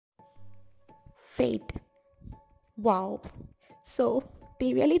Fate. Wow. So,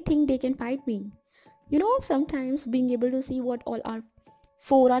 they really think they can fight me. Sometimes being able to see what all our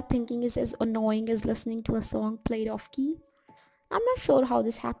four are thinking is as annoying as listening to a song played off key. I'm not sure how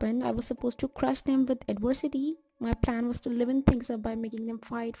this happened. I was supposed to crush them with adversity. My plan was to liven things up by making them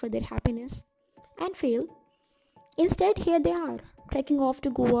fight for their happiness and fail. Instead, here they are, trekking off to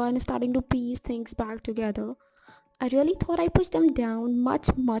Goa and starting to piece things back together. I really thought I pushed them down much,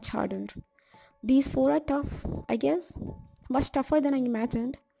 much harder. These four are tough, I guess. Much tougher than I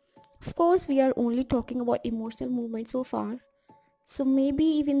imagined. Of course, we are only talking about emotional movement so far. So maybe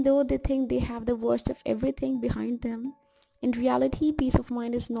even though they think they have the worst of everything behind them, in reality, peace of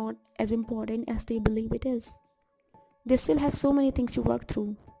mind is not as important as they believe it is. They still have so many things to work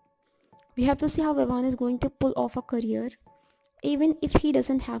through. We have to see how Evan is going to pull off a career. Even if he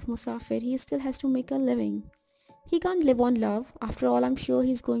doesn't have Musafir, he still has to make a living. He can't live on love. After all, I'm sure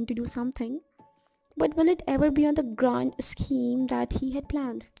he's going to do something. But will it ever be on the grand scheme that he had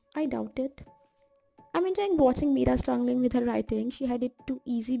planned? I doubt it. I'm enjoying watching Mira struggling with her writing. She had it too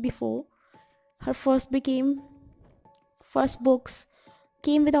easy before. Her first books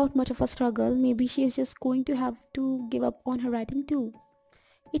came without much of a struggle. Maybe she is just going to have to give up on her writing too.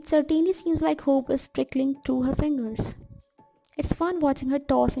 It certainly seems like hope is trickling through her fingers. It's fun watching her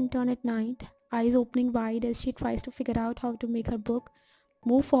toss and turn at night, eyes opening wide as she tries to figure out how to make her book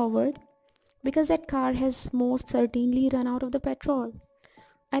move forward because that car has most certainly run out of the petrol.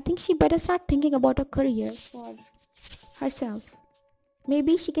 I think she better start thinking about a career for herself.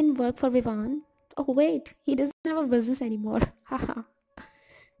 Maybe she can work for Vivan. Oh wait, he doesn't have a business anymore. Haha.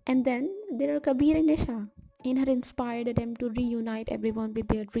 And then there are Kabir and Nisha. In her inspired attempt to reunite everyone with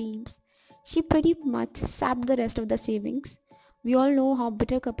their dreams, she pretty much sapped the rest of the savings. We all know how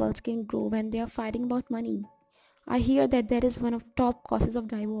bitter couples can grow when they are fighting about money. I hear that that is one of top causes of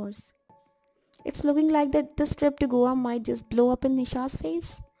divorce. It's looking like that this trip to Goa might just blow up in Nisha's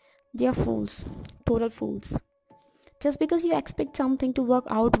face. They are fools. Total fools. Just because you expect something to work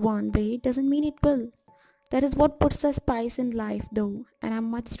out one way doesn't mean it will. That is what puts the spice in life though, and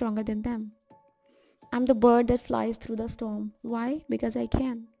I'm much stronger than them. I'm the bird that flies through the storm. Why? Because I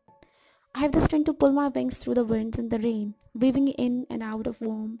can. I have the strength to pull my wings through the winds and the rain, weaving in and out of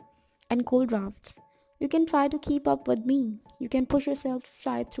warm and cold drafts. You can try to keep up with me. You can push yourself to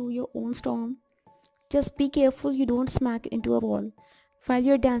fly through your own storm. Just be careful you don't smack into a wall while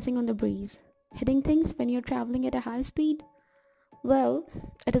you're dancing on the breeze. Hitting things when you're traveling at a high speed? Well,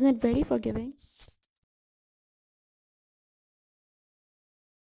 it isn't very forgiving.